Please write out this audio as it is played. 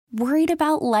Worried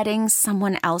about letting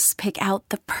someone else pick out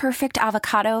the perfect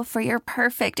avocado for your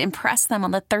perfect impress them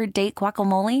on the third date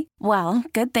guacamole? Well,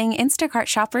 good thing Instacart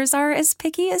shoppers are as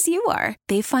picky as you are.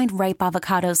 They find ripe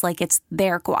avocados like it's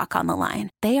their guac on the line.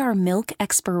 They are milk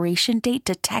expiration date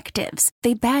detectives.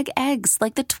 They bag eggs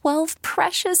like the 12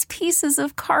 precious pieces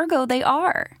of cargo they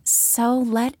are. So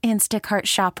let Instacart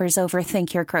shoppers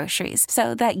overthink your groceries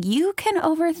so that you can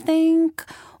overthink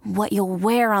what you'll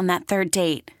wear on that third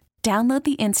date. Download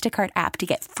the Instacart app to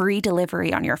get free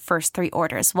delivery on your first 3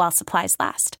 orders while supplies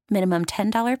last. Minimum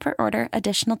 $10 per order.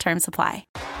 Additional terms apply.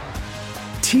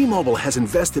 T-Mobile has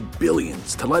invested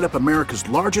billions to light up America's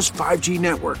largest 5G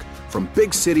network, from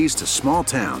big cities to small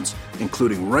towns,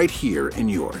 including right here in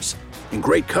yours. And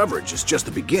great coverage is just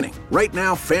the beginning. Right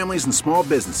now, families and small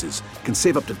businesses can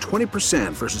save up to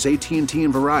 20% versus AT&T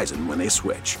and Verizon when they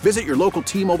switch. Visit your local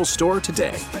T-Mobile store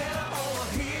today.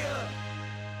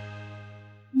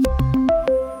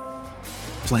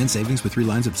 Plan savings with 3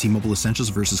 lines of T-Mobile Essentials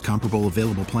versus comparable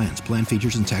available plans. Plan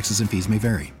features and taxes and fees may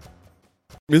vary.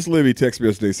 Miss Libby texted me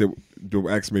yesterday,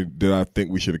 asked me, did I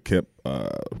think we should have kept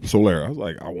Soler? I was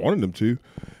like, I wanted them to.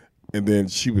 And then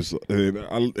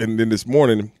and then this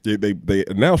morning, they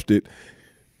announced it.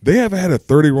 They haven't had a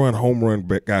 30-run home run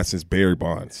guy since Barry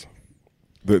Bonds,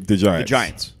 the Giants. The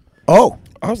Giants. Oh.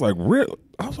 I was like, really?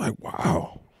 I was like,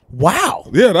 wow. Wow.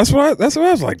 Yeah, that's what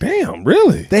I was like, damn,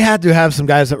 really? They had to have some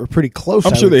guys that were pretty close.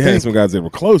 I'm sure they had some guys that were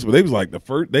close, but they was like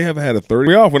they haven't had a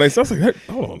 30 off when I was like, hey,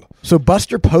 hold on. So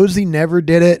Buster Posey never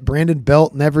did it. Brandon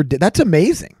Belt never did. That's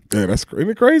amazing. Yeah, isn't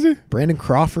it crazy? Brandon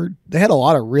Crawford. They had a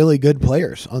lot of really good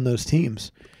players on those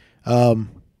teams.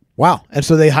 Wow. And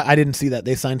so I didn't see that.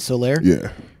 They signed Soler?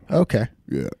 Yeah. Okay.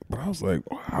 Yeah. But I was like,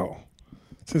 wow.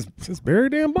 Since Barry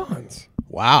Dan Bonds.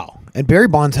 Wow. And Barry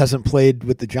Bonds hasn't played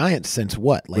with the Giants since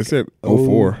what? They said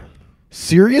 04.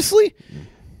 Seriously?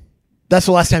 That's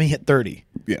the last time he hit 30.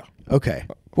 Yeah. Okay.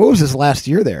 What was his last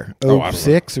year there? I don't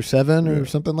 06 or 7 or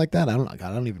something like that? I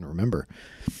don't even remember.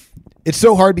 It's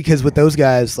so hard because with those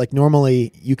guys, like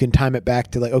normally you can time it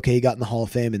back to like, okay, he got in the Hall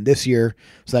of Fame in this year,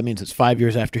 so that means it's 5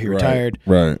 years after he retired.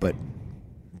 Right. But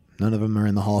none of them are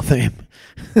in the Hall of Fame.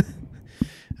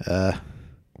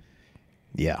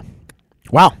 Yeah.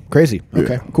 Wow. Crazy.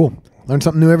 Okay, cool. Learn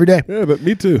something new every day. Yeah, but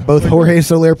me too. Both Jorge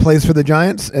Soler plays for the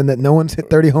Giants and that no one's hit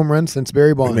 30 home runs since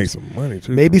Barry Bonds. They make some money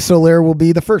too. Maybe Soler will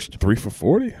be the first. 3 for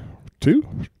 40? 2?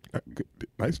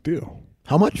 Nice deal.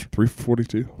 How much? 3 for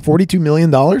 42. $42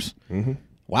 million? Mm-hmm.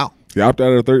 Wow. He opted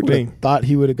out of 13. Thought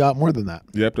he would have got more than that.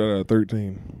 He opted out of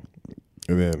 13.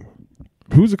 And then,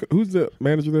 who's the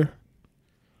manager there?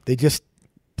 They just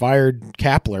fired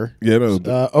Kapler. Yeah,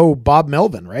 no. Bob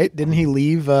Melvin, right? Didn't he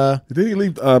leave? Did he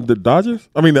leave the Dodgers?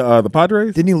 I mean, the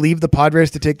Padres? Didn't he leave the Padres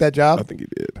to take that job? I think he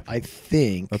did. I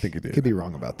think he did. Could be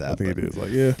wrong about that. I think it is. Like,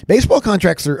 yeah. Baseball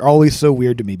contracts are always so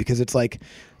weird to me because it's like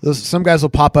some guys will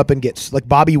pop up and get like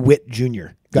Bobby Witt Jr.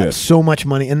 got so much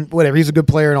money and whatever. He's a good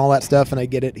player and all that stuff, and I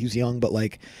get it. He's young, but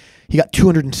like he got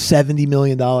 $270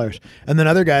 million. And then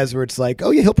other guys where it's like,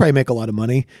 oh yeah, he'll probably make a lot of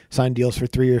money. Sign deals for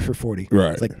 3 years for 40.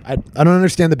 Right. It's like I don't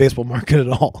understand the baseball market at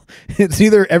all. It's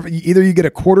either you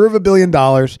get $250 million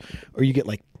or you get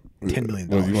like $10 million.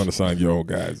 Well, you want to sign your own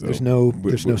guys. Though. There's no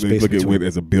space. They look at between. it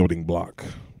as a building block.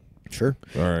 Sure.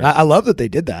 All right. I love that they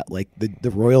did that. Like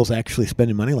the Royals actually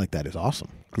spending money like that is awesome.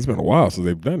 It's been a while since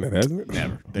they've done that, hasn't it?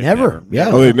 Never.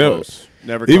 Yeah. Oh, they never.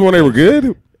 Never. Even when they were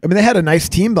good. I mean, they had a nice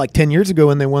team like 10 years ago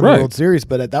when they won the World Series,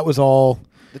 but that was all.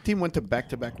 The team went to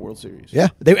back-to-back World Series. Yeah,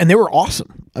 they were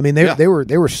awesome. I mean, they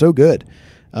were so good.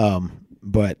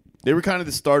 But they were kind of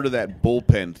the start of that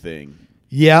bullpen thing.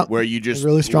 Yeah, where you just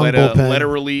really strong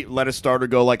bullpen. Let a starter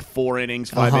go like 4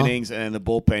 innings, 5 innings, and the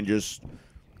bullpen just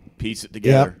piece it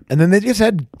together. Yeah, and then they just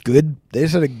had good. They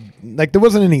just had there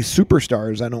wasn't any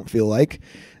superstars. I don't feel like.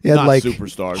 They had Not like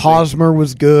superstars. Hosmer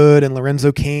was good and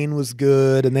Lorenzo Cain was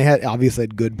good, and they had obviously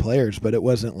had good players, but it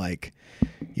wasn't like,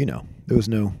 there was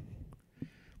no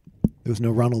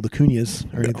Ronald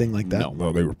Acuñas or anything like that.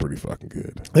 No, they were pretty fucking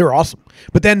good. They were awesome.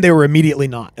 But then they were immediately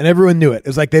not. And everyone knew it. It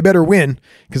was like they better win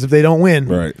because if they don't win,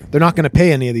 they're not going to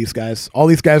pay any of these guys. All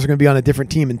these guys are going to be on a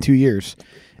different team in 2 years.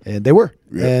 And they were.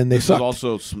 Yeah. And they sucked.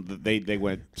 Also, they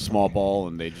went small ball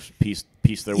and they just pieced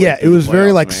their way. Yeah, it was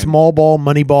very like small ball,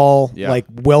 money ball, like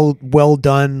well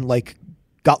done, like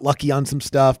got lucky on some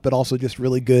stuff, but also just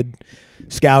really good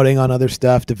scouting on other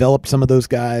stuff, developed some of those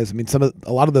guys. I mean,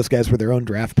 a lot of those guys were their own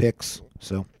draft picks.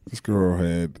 So this girl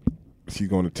she's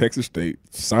going to Texas State,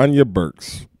 Sonia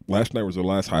Burks. Last night was her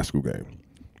last high school game.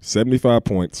 75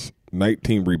 points,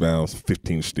 19 rebounds,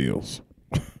 15 steals.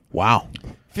 Wow.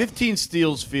 15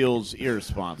 steals feels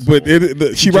irresponsible.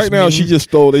 But she just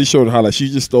stole. They showed the highlight.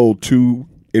 She just stole 2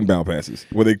 inbound passes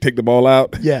where they take the ball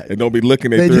out and don't be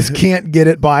looking at They just can't get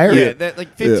it by her. Yeah, that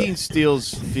 15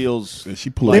 steals feels. She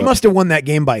pulled They up. must have won that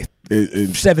game by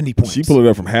 70 points. She pulled it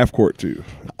up from half court too.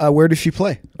 Where does she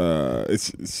play?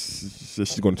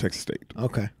 She's going to Texas State.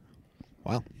 Okay.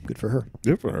 Wow. Good for her.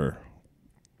 Good for her.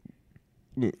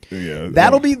 Yeah,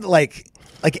 That'll be like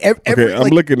every. I'm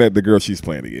looking at the girl she's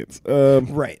playing against.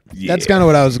 Right. Yeah. That's kind of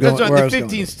what I was going. That's right. Where I The was 15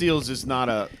 going. steals is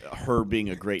not her being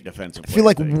a great defensive player. I feel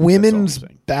like thing. women's That's all I'm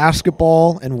saying.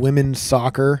 basketball and women's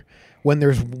soccer, when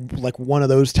there's like one of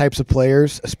those types of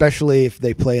players, especially if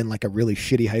they play in like a really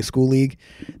shitty high school league,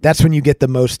 that's when you get the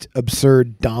most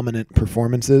absurd dominant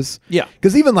performances. Yeah.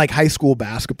 Because even like high school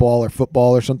basketball or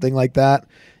football or something like that,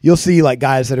 you'll see like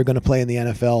guys that are going to play in the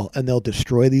NFL and they'll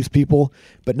destroy these people,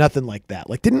 but nothing like that.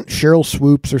 Like, didn't Cheryl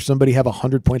Swoops or somebody have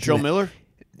 100 points? Joe Miller?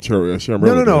 Sure,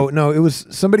 No. It was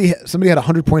somebody had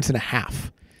 100 points and a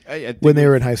half I think when they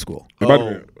were in high school.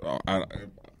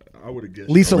 I would have guessed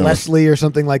Lisa Leslie or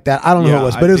something like that. I don't know who it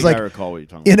was, but it was like I recall what you're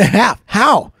talking in about. a half.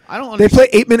 How? I don't They understand.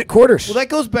 play 8-minute quarters. Well, that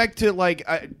goes back to like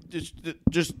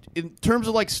just in terms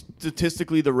of like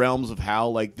statistically the realms of how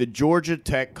like the Georgia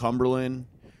Tech Cumberland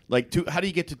how do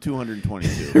you get to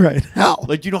 222? right. How?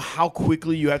 Like, do you know how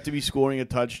quickly you have to be scoring a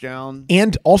touchdown?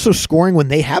 And also scoring when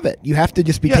they have it. You have to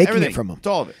just be taking everything. it from them. It's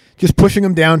all of it. Just pushing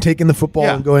them down, taking the football,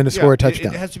 and going to score a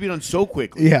touchdown. It has to be done so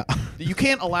quickly. Yeah. You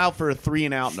can't allow for a 3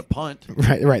 and out and a punt.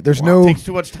 Right. There's It takes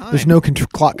too much time. There's no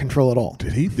clock control at all.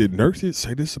 Did Nurkic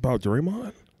say this about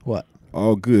Draymond? What?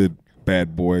 Oh, good,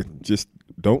 bad boy. Just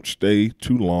don't stay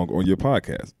too long on your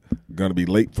podcast. Gonna be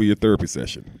late for your therapy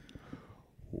session.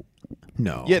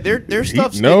 No. Yeah, their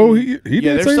stuff's he getting, didn't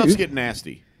their say stuff's it. getting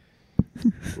nasty.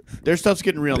 Their stuff's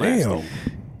getting real Damn, nasty.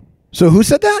 So who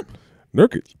said that?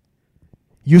 Nurkic.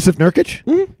 Yusuf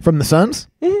Nurkic from the Suns?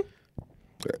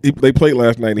 They played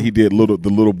last night, and he did the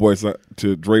little boy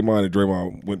to Draymond, and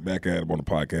Draymond went back at him on the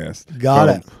podcast.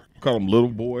 Got Called him little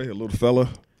boy, a little fella,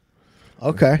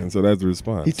 Okay. and so that's the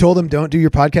response. He told him, "Don't do your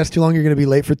podcast too long. You're going to be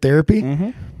late for therapy." Mm-hmm.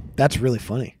 That's really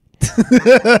funny.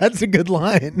 That's a good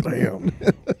line. Damn.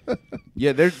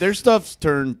 Yeah, their stuff's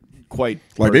turned quite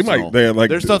Like personal.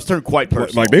 their stuff's turned quite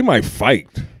personal. Like they might fight.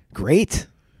 Great.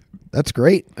 That's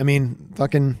great. I mean,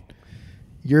 fucking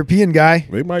European guy.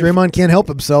 They might- Draymond can't help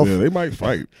himself. Yeah, they might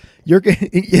fight.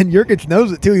 Jurkic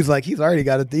knows it too. He's like, he's already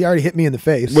got it. He already hit me in the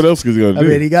face. What else is he gonna I do?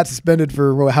 mean, he got suspended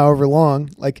for however long.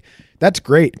 Like, that's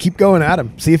great. Keep going at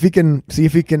him. See if he can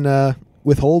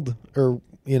withhold, or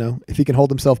if he can hold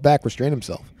himself back, restrain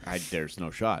himself. There's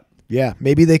no shot. Yeah,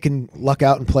 maybe they can luck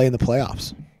out and play in the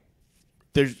playoffs.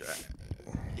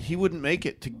 He wouldn't make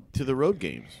it to the road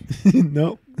games.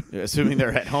 No, Assuming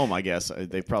they're at home, I guess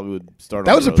they probably would start.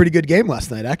 that on was the a road. pretty good game last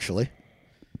night, actually.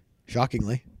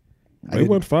 Shockingly, They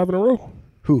won 5 in a row.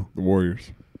 who? The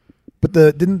Warriors. But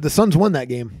the Suns won that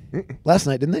game last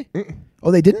night, didn't they?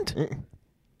 Oh, they didn't.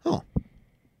 Oh,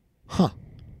 huh.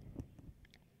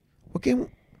 What game?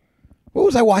 What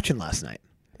was I watching last night?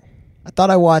 I thought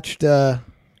I watched.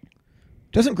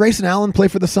 Doesn't Grayson Allen play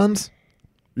for the Suns?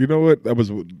 You know what? That was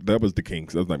the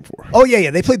Kings. That was the night before. Oh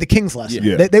yeah. They played the Kings last night.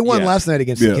 Yeah. They won Yeah. last night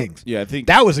against Yeah. the Kings. Yeah, I think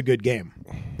That was a good game.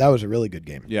 That was a really good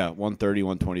game. 130,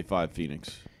 125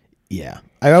 Phoenix. Yeah,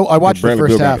 I watched the Bradley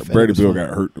first Beal half. Got, and it Bradley was Beal fun.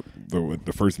 got hurt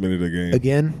the first minute of the game.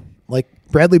 Again. Like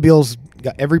Bradley Beal's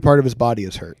got every part of his body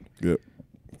is hurt. Yep.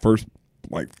 First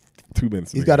 2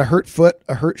 minutes. He's got a hurt foot,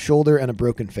 a hurt shoulder, and a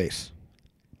broken face.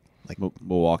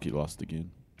 Milwaukee lost again.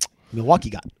 Milwaukee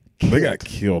got killed. They got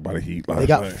killed by the Heat. They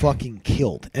got fucking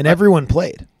killed, and everyone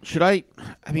played. Should I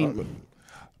mean,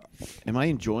 am I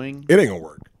enjoying It ain't gonna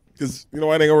work because you know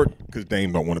why it ain't gonna work? Because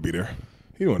Dame don't want to be there.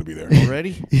 He don't want to be there.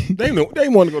 already? Dame want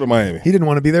to go to Miami. He didn't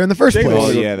want to be there in the first Dame place. didn't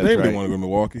wanna go- yeah, that's Dame right. didn't want to go to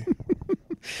Milwaukee.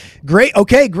 Great.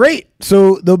 Okay, great.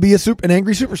 So there'll be an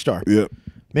angry superstar. Yep.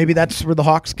 Maybe that's where the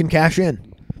Hawks can cash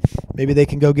in. Maybe they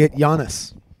can go get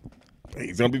Giannis.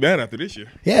 He's gonna be bad after this year.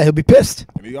 Yeah, he'll be pissed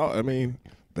I mean,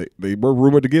 they were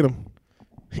rumored to get him.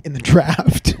 in the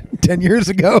draft 10 years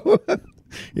ago.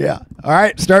 Yeah. All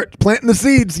right, start planting the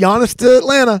seeds. Giannis to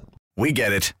Atlanta. We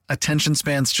get it. Attention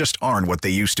spans just aren't what they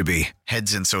used to be.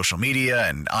 Heads in social media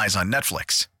and eyes on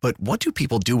Netflix. But what do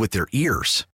people do with their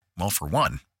ears? Well, for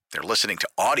one, they're listening to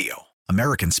audio.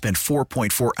 Americans spend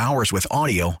 4.4 hours with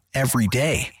audio every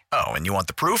day. Oh, and you want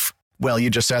the proof? Well, you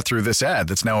just sat through this ad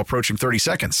that's now approaching 30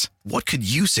 seconds. What could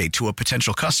you say to a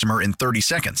potential customer in 30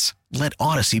 seconds? Let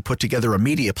Odyssey put together a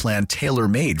media plan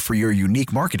tailor-made for your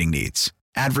unique marketing needs.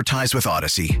 Advertise with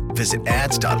Odyssey. Visit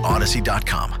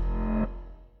ads.odyssey.com.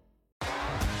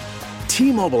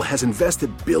 T-Mobile has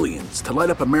invested billions to light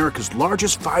up America's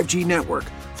largest 5G network,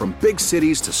 from big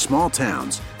cities to small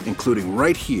towns, including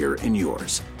right here in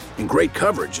yours. And great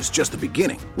coverage is just the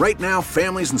beginning. Right now,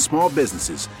 families and small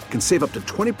businesses can save up to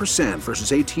 20%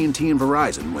 versus AT&T and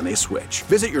Verizon when they switch.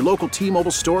 Visit your local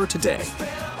T-Mobile store today.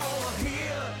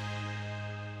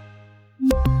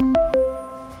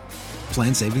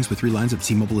 Plan savings with 3 lines of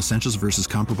T-Mobile Essentials versus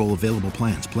comparable available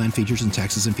plans. Plan features and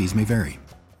taxes and fees may vary.